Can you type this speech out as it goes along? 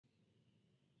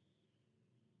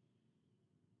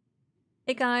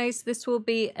Hey guys, this will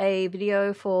be a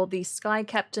video for the Sky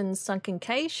Captains Sunken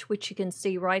Cache, which you can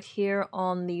see right here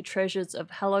on the Treasures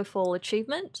of Hallowfall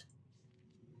achievement.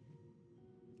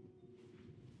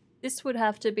 This would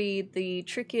have to be the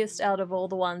trickiest out of all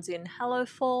the ones in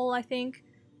Hallowfall, I think.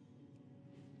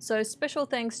 So special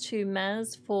thanks to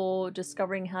Matjz for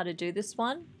discovering how to do this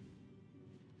one.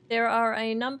 There are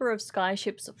a number of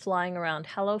skyships flying around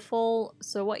Hallowfall,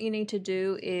 so what you need to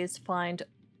do is find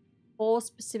 4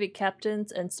 specific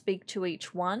captains and speak to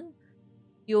each one.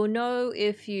 You'll know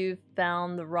if you've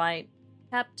found the right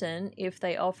captain if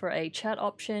they offer a chat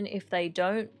option. If they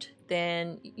don't,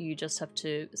 then you just have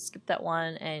to skip that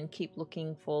one and keep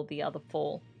looking for the other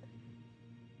 4.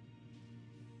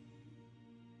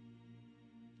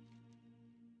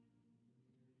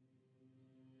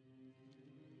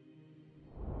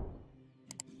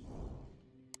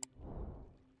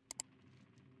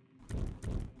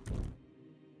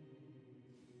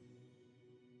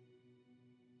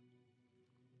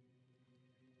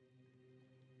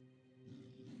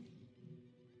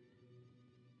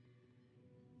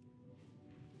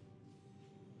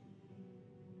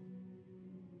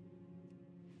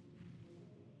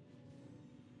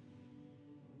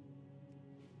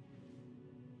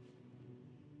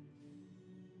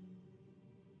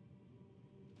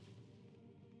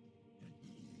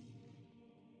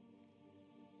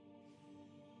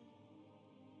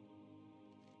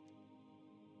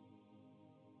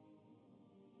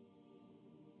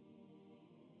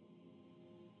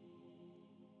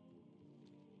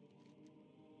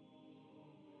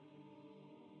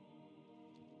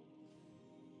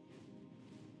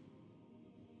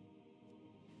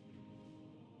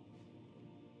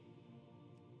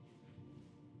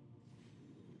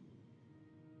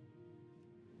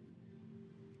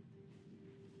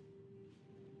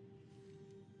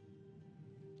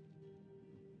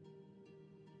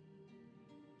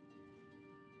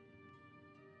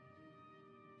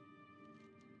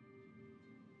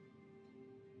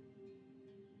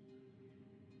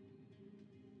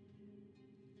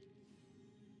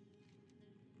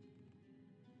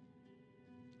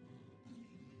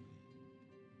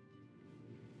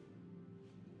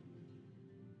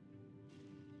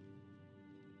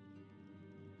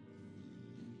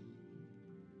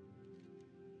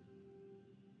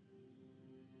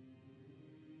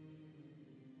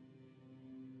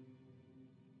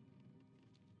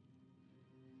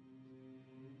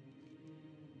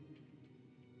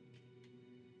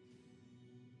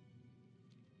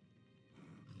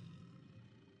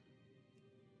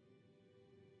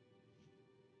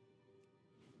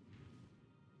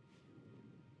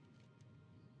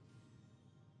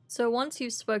 So once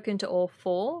you've spoken to all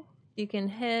 4, you can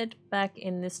head back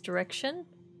in this direction.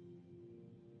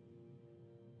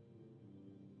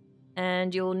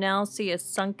 And you'll now see a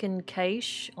sunken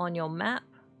cache on your map.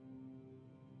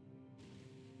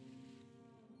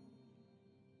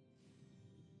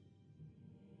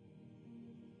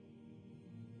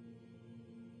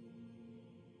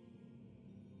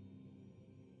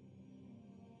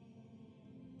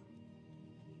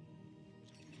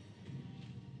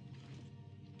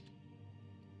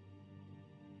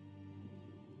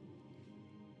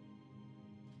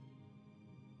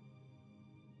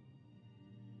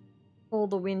 Pull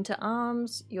the wind to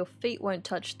arms, your feet won't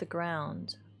touch the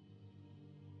ground.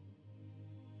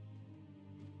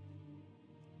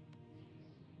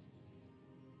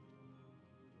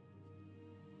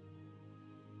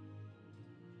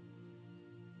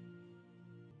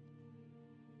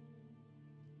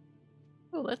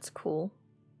 Oh, that's cool.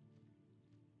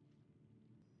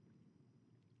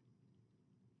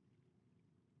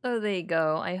 So there you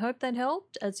go. I hope that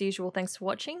helped. As usual, thanks for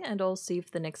watching, and I'll see you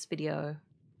for the next video.